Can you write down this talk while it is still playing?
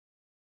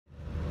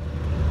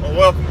Well,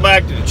 welcome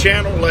back to the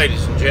channel,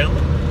 ladies and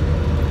gentlemen.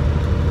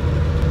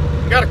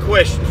 I got a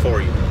question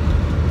for you.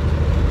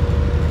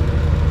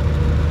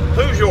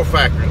 Who's your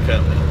factoring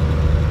company?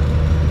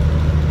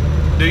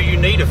 Do you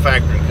need a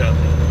factoring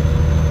company?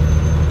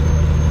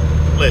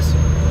 Listen,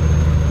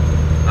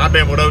 I've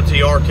been with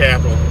OTR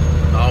Capital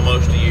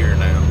almost a year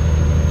now,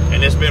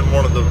 and it's been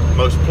one of the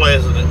most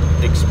pleasant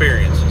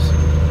experiences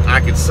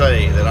I could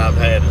say that I've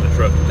had in the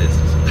trucking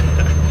business.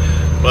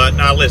 But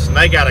now listen,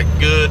 they got a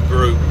good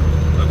group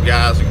of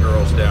guys and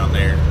girls down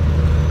there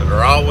that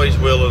are always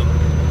willing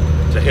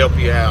to help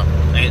you out,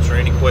 answer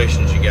any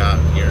questions you got.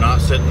 You're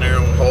not sitting there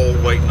on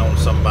hold waiting on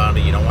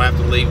somebody. You don't have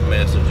to leave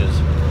messages.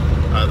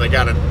 They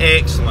got an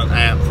excellent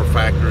app for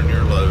factoring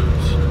your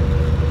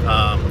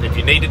loads. If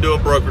you need to do a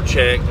broker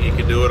check, you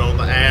can do it on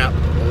the app,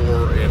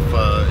 or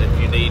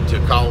if you need to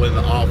call in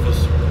the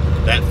office,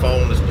 that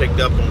phone is picked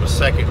up on the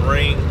second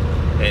ring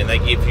and they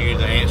give you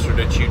the answer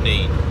that you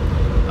need.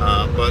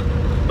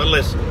 But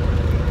listen,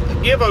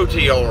 give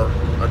OTR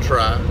a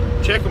try.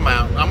 Check them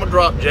out. I'm gonna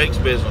drop Jake's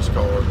business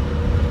card.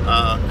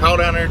 Call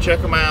down there and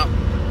check them out.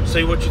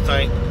 See what you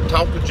think.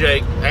 Talk to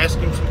Jake. Ask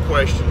him some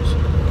questions.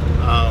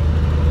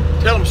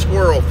 Tell him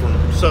Squirrel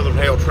from Southern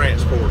Hail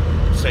Transport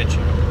sent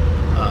you.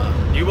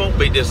 You won't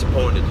be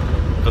disappointed,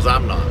 because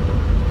I'm not.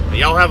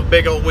 Y'all have a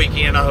big old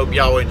weekend. I hope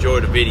y'all enjoy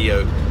the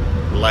video.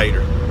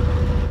 Later.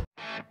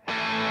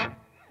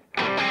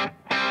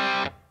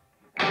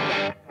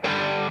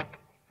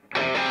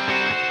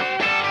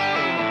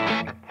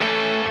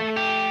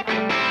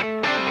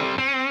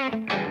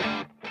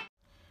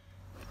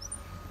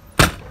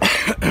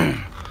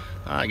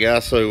 Alright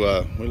guys,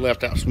 so we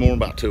left out this morning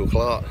about 2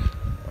 o'clock.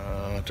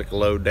 I took a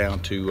load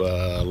down to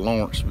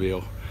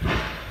Lawrenceville,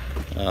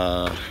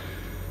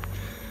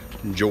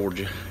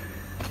 Georgia,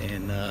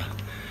 and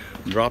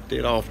dropped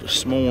it off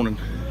this morning.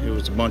 It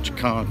was a bunch of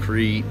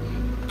concrete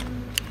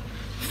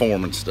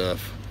forming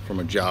stuff from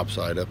a job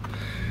site up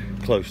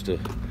close to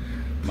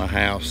my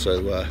house.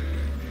 So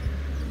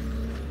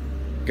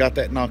got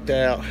that knocked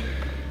out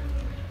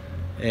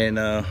and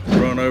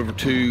run over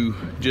to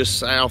just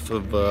south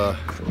of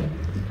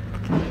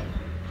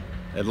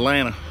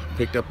Atlanta.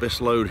 Picked up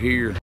this load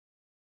here.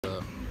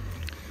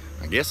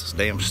 I guess it's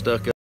damn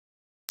stuck up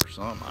or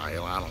something. I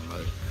don't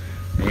know.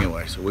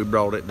 Anyway, so we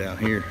brought it down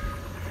here,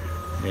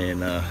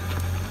 and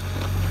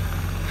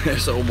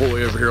this old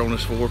boy over here on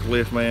this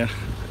forklift, man,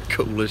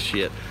 cool as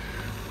shit.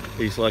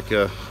 He's like,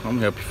 I'm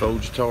gonna help you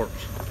fold your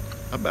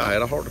tarps. I about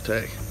had a heart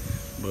attack.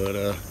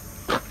 But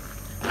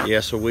yeah,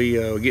 so we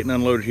getting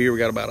unloaded here. We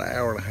got about an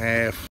hour and a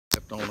half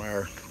left on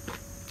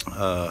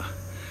our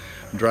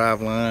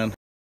drive line.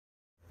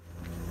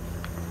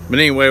 But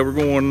anyway, we're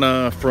going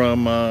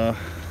from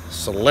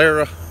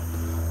Solera,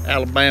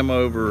 Alabama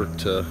over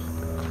to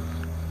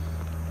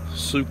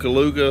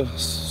Suscaluga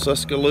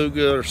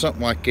or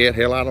something like that.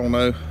 Hell, I don't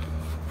know.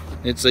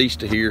 It's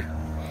east of here.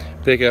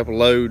 Pick up a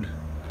load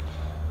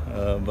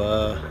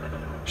of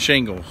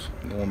shingles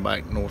going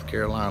back to North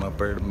Carolina up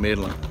there to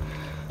Midland.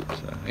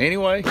 So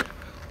anyway,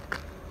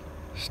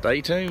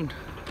 stay tuned.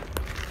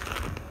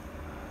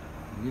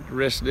 Get the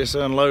rest of this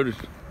unloaded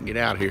and get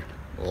out of here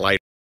later.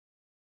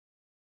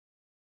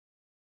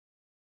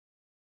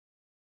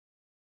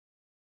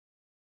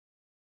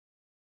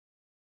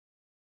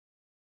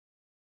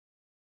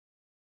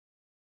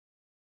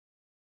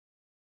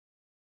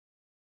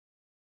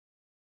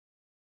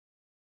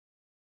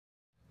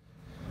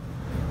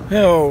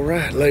 All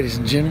right, ladies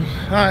and gentlemen.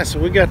 All right, so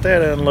we got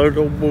that unloaded.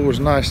 Old boy was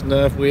nice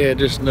enough. We had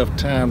just enough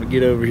time to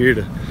get over here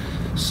to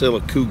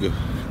Silicuga,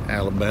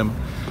 Alabama,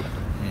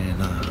 and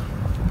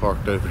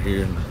parked over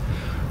here in the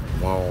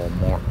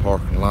Walmart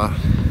parking lot.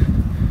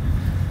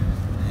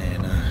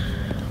 And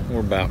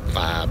we're about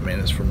 5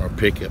 minutes from our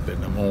pickup in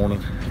the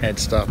morning. Had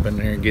to stop in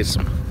there and get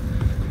some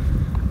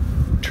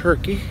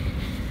turkey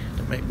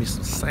to make me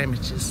some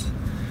sandwiches.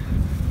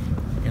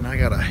 And I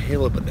got a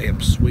hell of a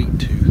damn sweet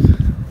tooth.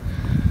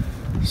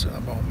 So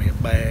I bought me a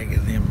bag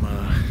of them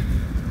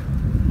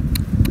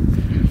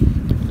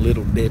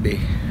Little Debbie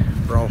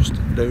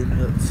frosted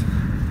donuts.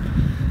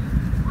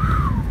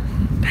 Whew,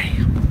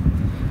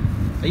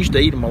 damn. I used to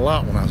eat them a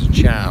lot when I was a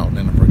child,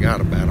 and I forgot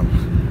about them.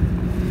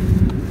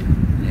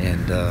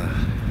 And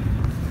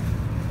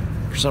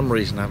for some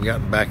reason I've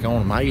gotten back on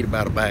them. I eat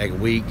about a bag a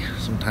week,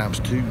 sometimes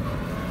 2.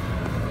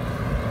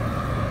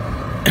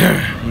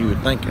 You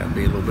would think I'd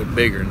be a little bit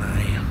bigger than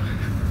I am.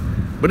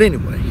 But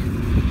anyway,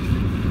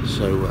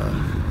 so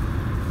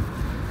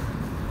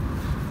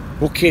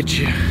we'll catch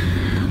you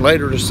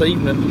later this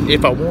evening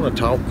if I want to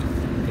talk.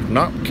 If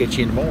not, we'll catch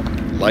you in the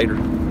morning. Later.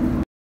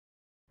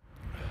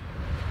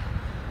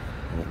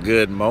 Well,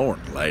 good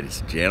morning,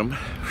 ladies and gentlemen.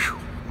 Whew,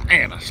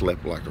 man, I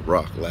slept like a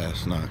rock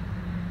last night.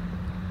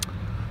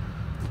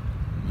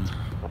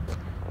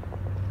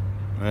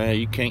 Well,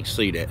 you can't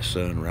see that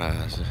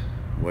sunrise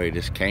the way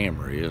this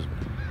camera is.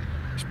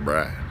 It's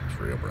bright. It's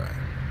real bright.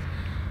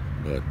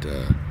 But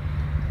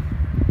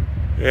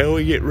yeah,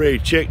 we get ready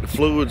to check the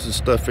fluids and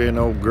stuff in,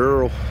 old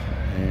girl,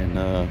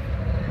 and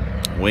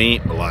we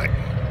ain't but like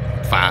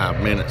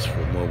 5 minutes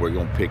from where we're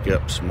gonna pick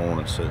up this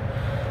morning. So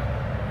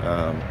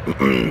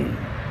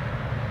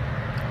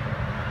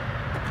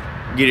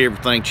get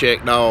everything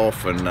checked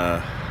off, and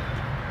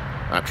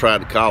I tried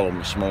to call them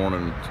this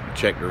morning,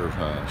 check their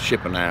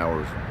shipping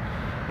hours.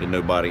 Didn't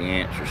nobody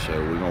answer, so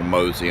we're gonna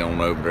mosey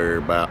on over there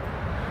about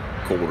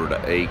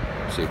 7:45,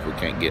 see if we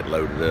can't get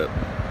loaded up,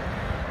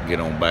 get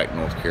on back to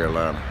North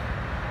Carolina.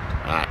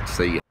 All right,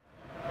 see ya.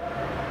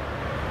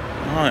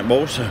 All right,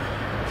 boys, so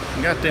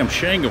we got them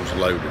shingles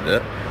loaded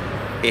up.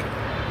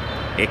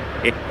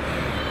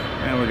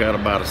 And we got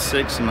about a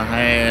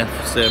 6.5,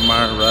 7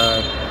 mile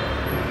ride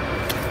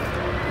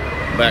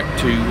back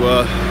to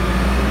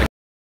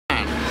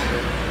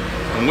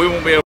and we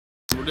won't be able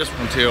to do this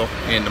one until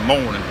in the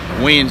morning,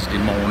 Wednesday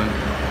morning.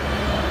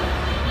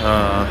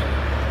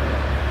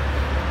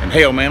 And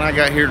hell, man, I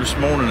got here this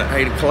morning at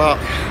 8 o'clock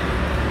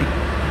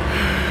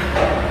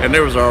and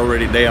there was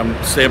already damn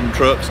 7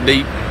 trucks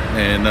deep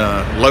and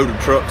loaded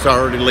trucks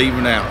already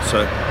leaving out.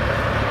 So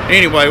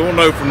anyway, we'll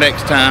know for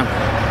next time.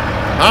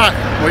 All right,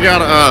 we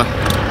gotta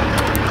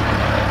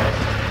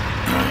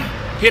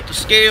hit the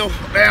scale,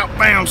 the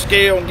outbound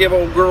scale, and give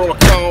old girl a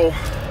call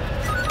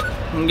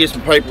and get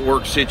some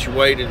paperwork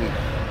situated, and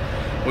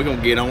we're gonna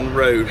get on the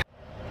road.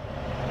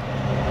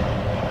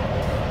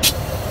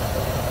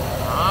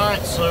 All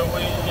right, so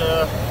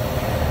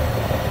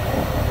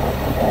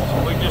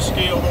we just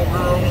scaled old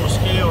girl on the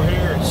scale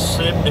here at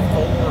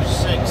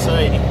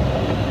 74,680.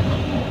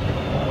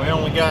 We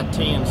only got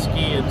 10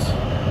 skids.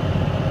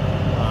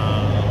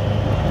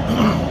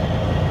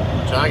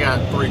 Which I got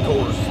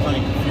 3/4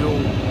 tank of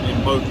fuel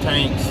in both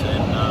tanks,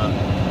 and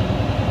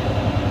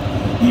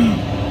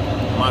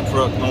my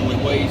truck normally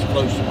weighs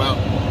close to about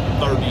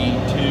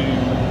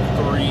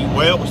 32.3.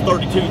 Well, it was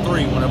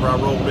 32.3 whenever I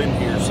rolled in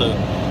here, so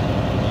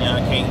yeah,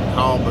 I can't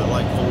haul but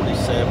like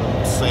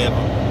 47.7.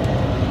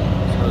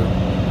 So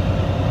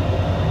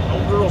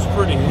old girl's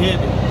pretty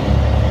heavy.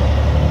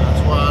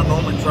 That's why I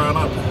normally try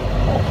not to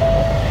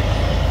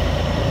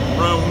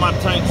run with my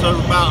tanks over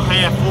about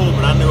half full,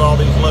 but I knew all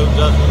these loads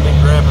I was going to be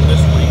grabbing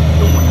this week,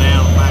 going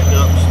down and back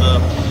up and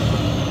stuff.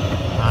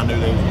 I knew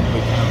they was going to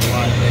be kind of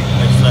light,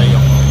 they say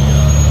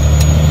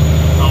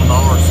on the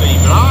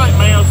RC. But all right,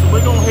 man, so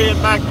we're going to head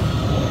back to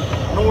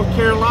North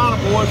Carolina,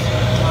 boys.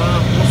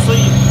 We'll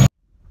see you.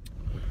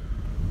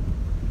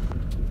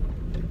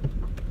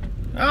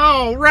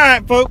 All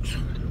right, folks.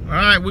 All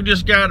right, we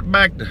just got it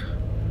back to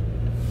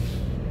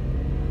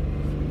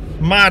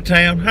my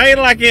town. Hey,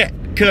 like that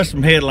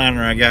custom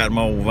headliner I got in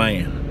my old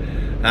van.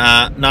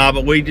 Nah,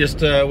 but we just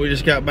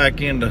got back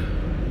into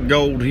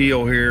Gold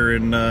Hill here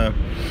and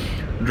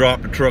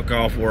dropped the truck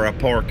off where I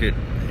park it,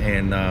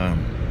 and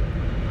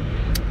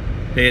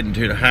heading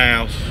to the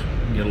house,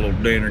 get a little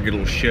dinner, get a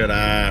little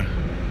shut-eye,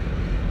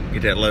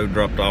 get that load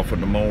dropped off in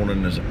the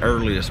morning as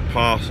early as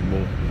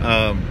possible.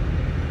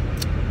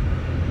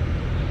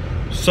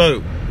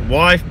 So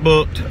wife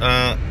booked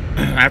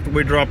after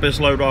we dropped this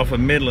load off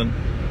in Midland,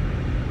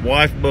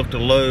 wife booked a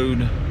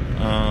load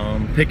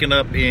picking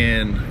up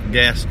in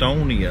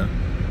Gastonia,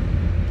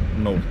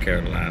 North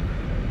Carolina,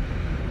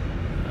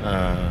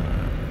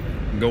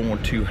 going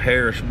to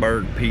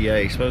Harrisburg,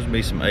 PA. Supposed to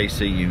be some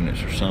AC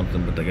units or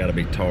something, but they got to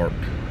be tarped.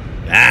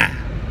 Man,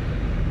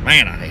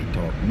 I hate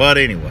tarp. But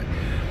anyway,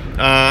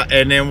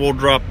 and then we'll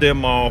drop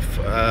them off.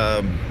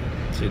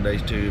 See,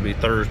 days 2 will be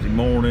Thursday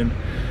morning,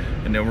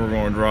 and then we're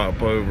going to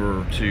drop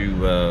over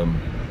to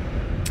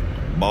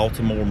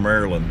Baltimore,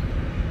 Maryland,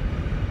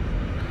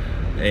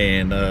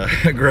 and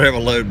grab a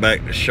load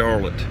back to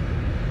Charlotte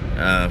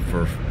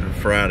for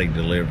Friday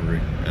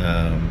delivery.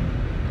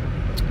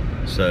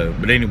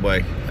 But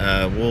anyway,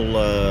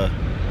 we'll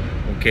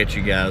catch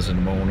you guys in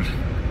the morning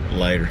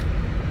later.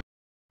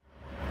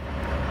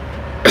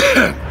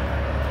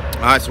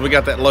 All right, so we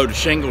got that load of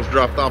shingles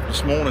dropped off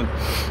this morning,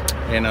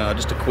 and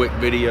just a quick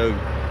video.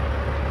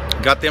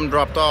 Got them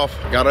dropped off.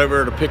 Got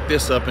over to pick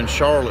this up in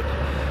Charlotte.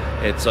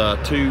 It's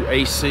 2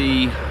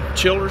 AC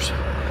chillers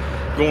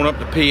going up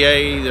to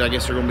PA. I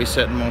guess they're going to be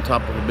setting them on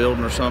top of a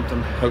building or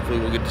something. Hopefully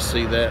we'll get to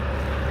see that.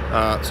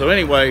 So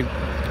anyway,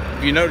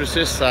 if you notice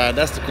this side,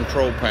 that's the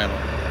control panel.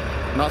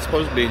 Not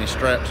supposed to be any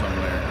straps on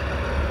there.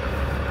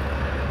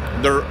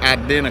 They're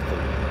identical.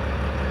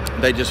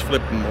 They just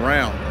flip them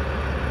around.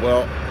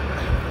 Well,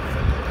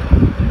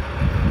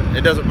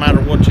 it doesn't matter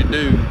what you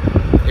do,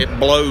 it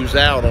blows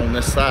out on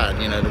this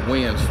side. You know, the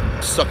wind's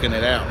sucking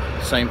it out.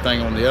 Same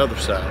thing on the other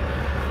side.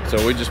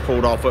 So we just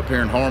pulled off up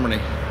here in Harmony,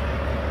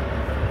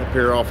 up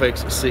here off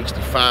exit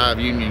 65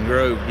 Union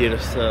Grove, get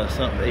us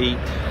something to eat,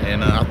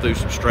 and I threw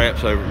some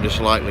straps over and just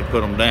lightly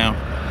put them down.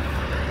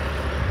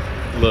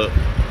 Look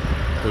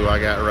who I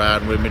got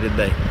riding with me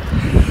today.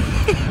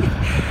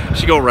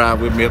 She gonna ride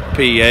with me up to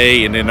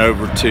PA and then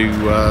over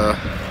to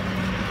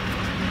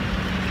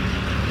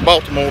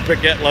Baltimore,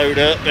 pick that load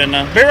up, and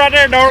be right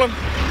there, darling.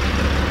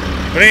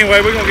 But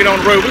anyway, we're gonna get on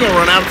the road. We're gonna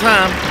run out of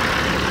time,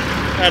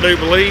 I do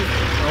believe.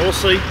 We'll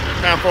see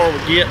how far we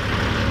get,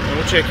 and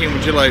we'll check in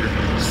with you later.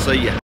 See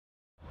ya.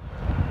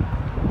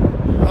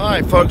 All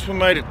right, folks, we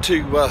made it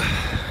to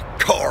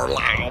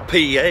Carlisle,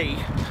 PA.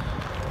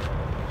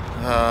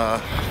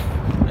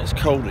 It's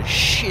cold as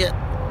shit.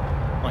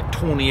 like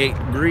 28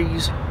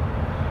 degrees.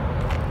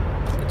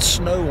 It's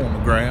snow on the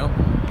ground.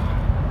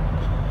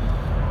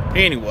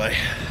 Anyway,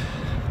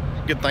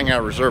 good thing I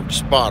reserved a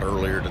spot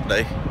earlier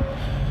today.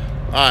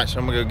 Alright, so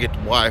I'm gonna go get the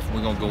wife.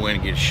 We're gonna go in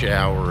and get a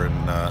shower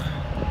and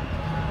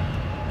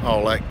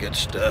all that good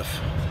stuff.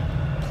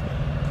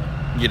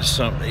 Get us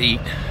something to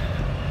eat.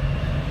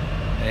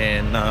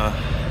 And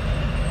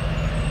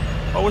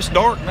oh, it's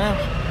dark now.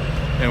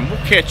 And we'll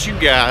catch you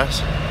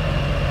guys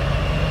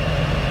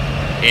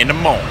in the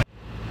morning.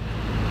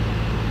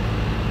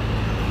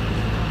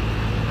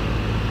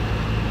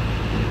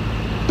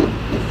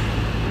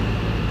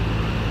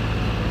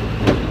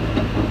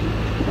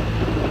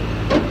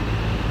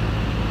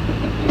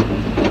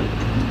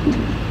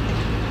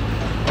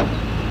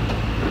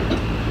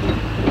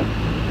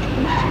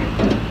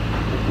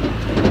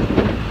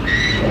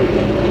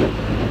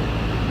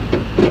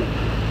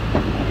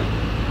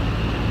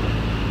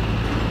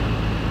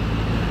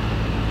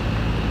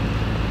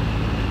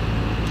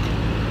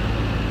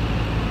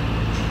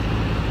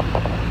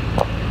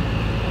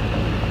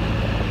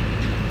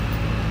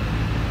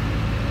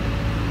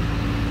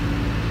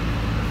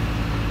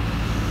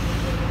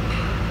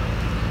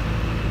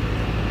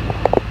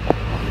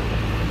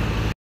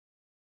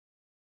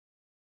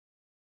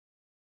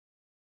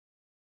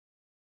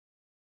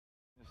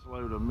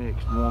 Load of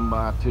mixed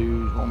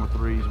 1x2s,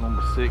 1x3s,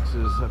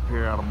 1x6s up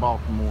here out of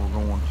Baltimore,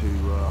 going to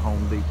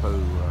Home Depot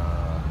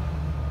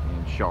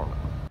in Charlotte.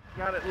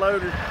 Got it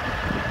loaded.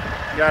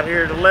 Got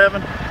here at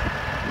 11.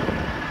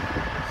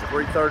 It's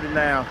 3:30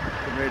 now.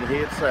 Getting ready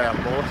to head south,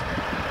 boys.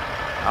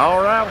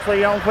 All right, we'll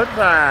see you on the flip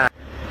side.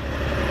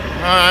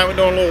 All right, we're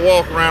doing a little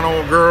walk around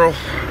old girl,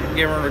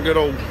 giving her a good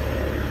old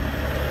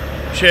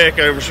check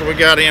over. So we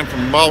got in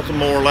from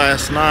Baltimore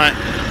last night.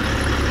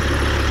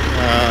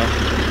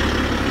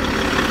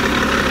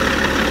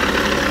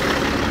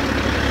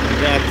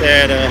 Got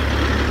that,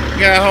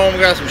 got home,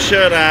 got some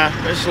shut-eye.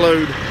 This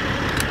load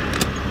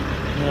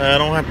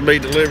don't have to be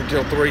delivered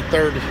till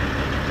 3:30.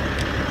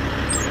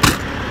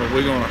 But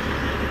we're gonna,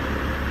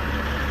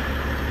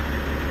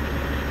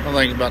 I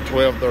think it's about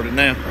 12:30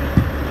 now.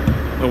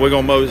 But we're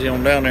gonna mosey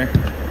on down there.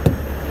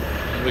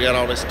 We got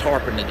all this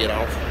tarping to get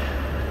off.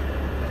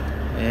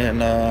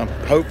 And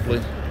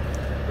hopefully,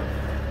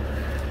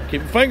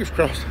 keep your fingers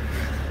crossed.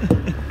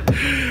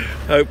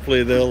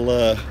 Hopefully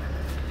they'll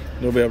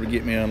be able to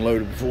get me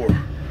unloaded before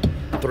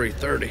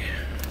 3:30.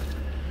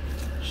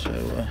 So,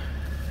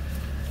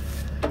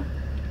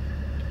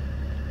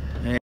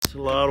 man, it's a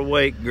lot of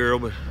weight, girl,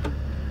 but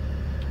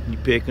you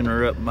picking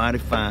her up mighty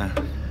fine.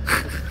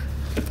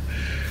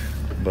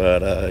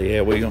 But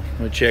yeah, we're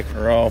checking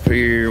her off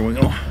here. We're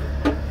gonna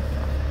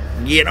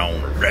get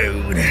on the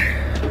road.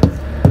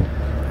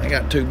 I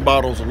got 2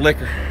 bottles of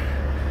liquor.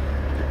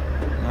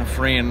 My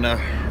friend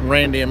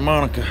Randy and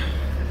Monica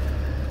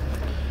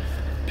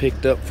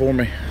picked up for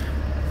me.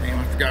 Damn,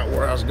 I forgot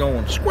where I was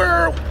going.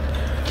 Squirrel!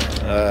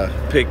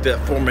 Picked up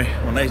for me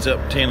when they was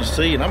up in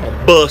Tennessee, and I'm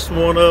gonna bust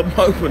one of them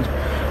open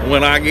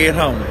when I get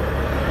home.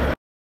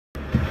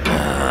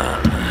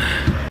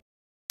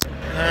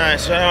 Alright,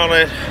 so all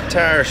that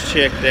tires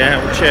checked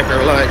out. We'll check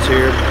our lights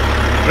here.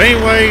 But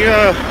anyway,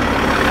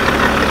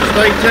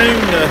 stay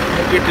tuned.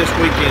 We'll get this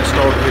weekend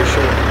started here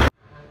shortly.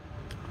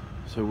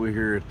 So we're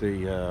here at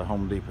the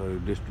Home Depot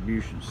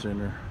Distribution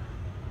Center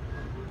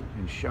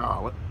in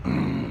Charlotte.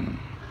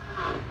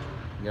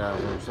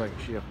 Guys on second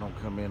shift don't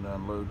come in to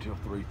unload till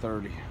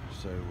 3:30,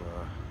 so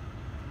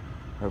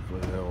hopefully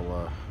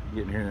they'll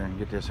get in here and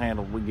get this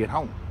handled when we get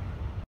home.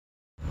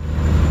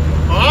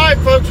 Alright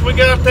folks, we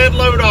got that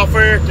load off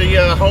there at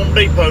the Home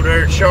Depot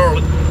there in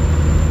Charlotte,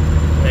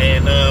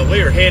 and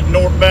we are heading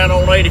northbound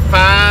on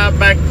 85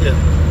 back to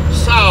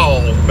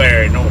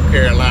Salisbury, North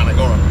Carolina.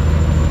 Gonna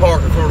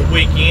park it for the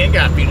weekend.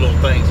 Got a few little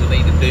things I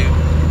need to do.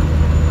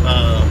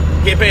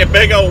 Get me a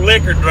big old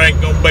liquor drink,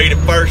 gonna be the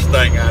first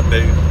thing I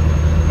do.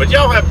 But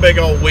y'all have a big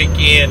old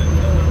weekend.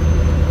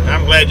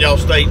 I'm glad y'all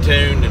stay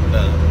tuned, and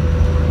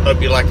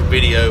hope you like the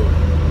video.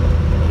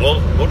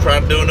 We'll try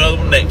to do another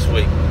one next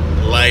week.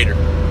 Later.